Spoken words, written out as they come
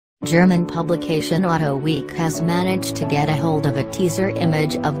German publication Auto Week has managed to get a hold of a teaser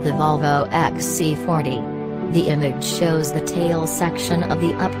image of the Volvo XC40. The image shows the tail section of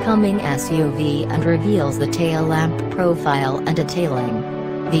the upcoming SUV and reveals the tail lamp profile and detailing.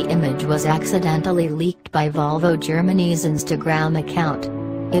 The image was accidentally leaked by Volvo Germany's Instagram account.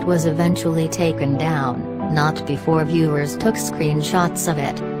 It was eventually taken down, not before viewers took screenshots of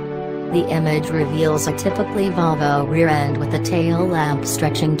it. The image reveals a typically Volvo rear end with the tail lamp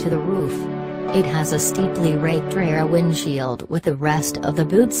stretching to the roof. It has a steeply raked rear windshield with the rest of the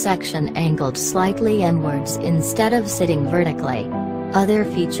boot section angled slightly inwards instead of sitting vertically. Other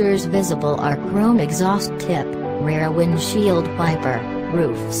features visible are chrome exhaust tip, rear windshield wiper,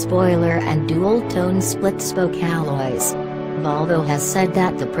 roof spoiler and dual-tone split-spoke alloys. Volvo has said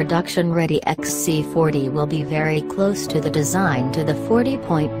that the production-ready XC40 will be very close to the design to the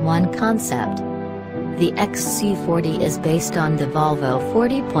 40.1 concept. The XC40 is based on the Volvo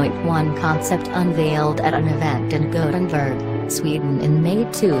 40.1 concept unveiled at an event in Gothenburg, Sweden in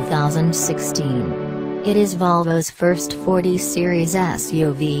May 2016. It is Volvo's first 40 Series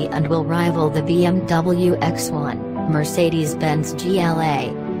SUV and will rival the BMW X1, Mercedes-Benz GLA,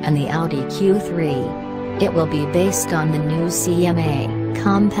 and the Audi Q3. It will be based on the new CMA,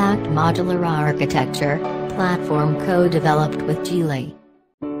 compact modular architecture, platform co-developed with Geely.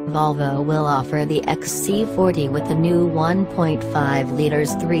 Volvo will offer the XC40 with the new 1.5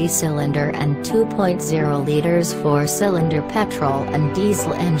 liters 3-cylinder and 2.0 liters 4-cylinder petrol and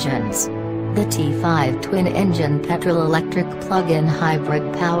diesel engines. The T5 twin-engine petrol-electric plug-in hybrid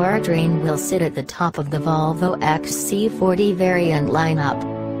powertrain will sit at the top of the Volvo XC40 variant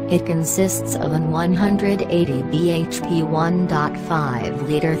lineup. It consists of an 180 bhp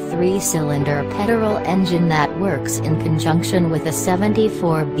 1.5-liter 3-cylinder petrol engine that works in conjunction with a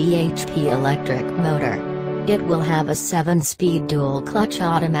 74 bhp electric motor. It will have a 7-speed dual-clutch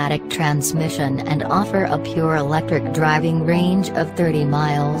automatic transmission and offer a pure electric driving range of 30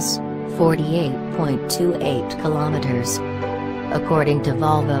 miles, 48.28 kilometers. According to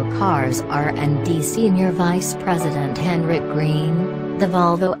Volvo Cars R&D Senior Vice President Henrik Green, the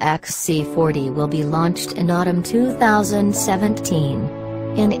Volvo XC40 will be launched in autumn 2017.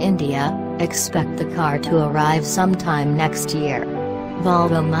 In India, expect the car to arrive sometime next year.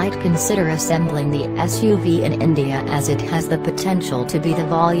 Volvo might consider assembling the SUV in India as it has the potential to be the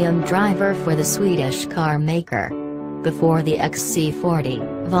volume driver for the Swedish car maker. Before the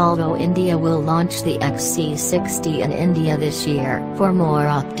XC40, Volvo India will launch the XC60 in India this year. For more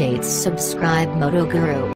updates, subscribe Moto Guru.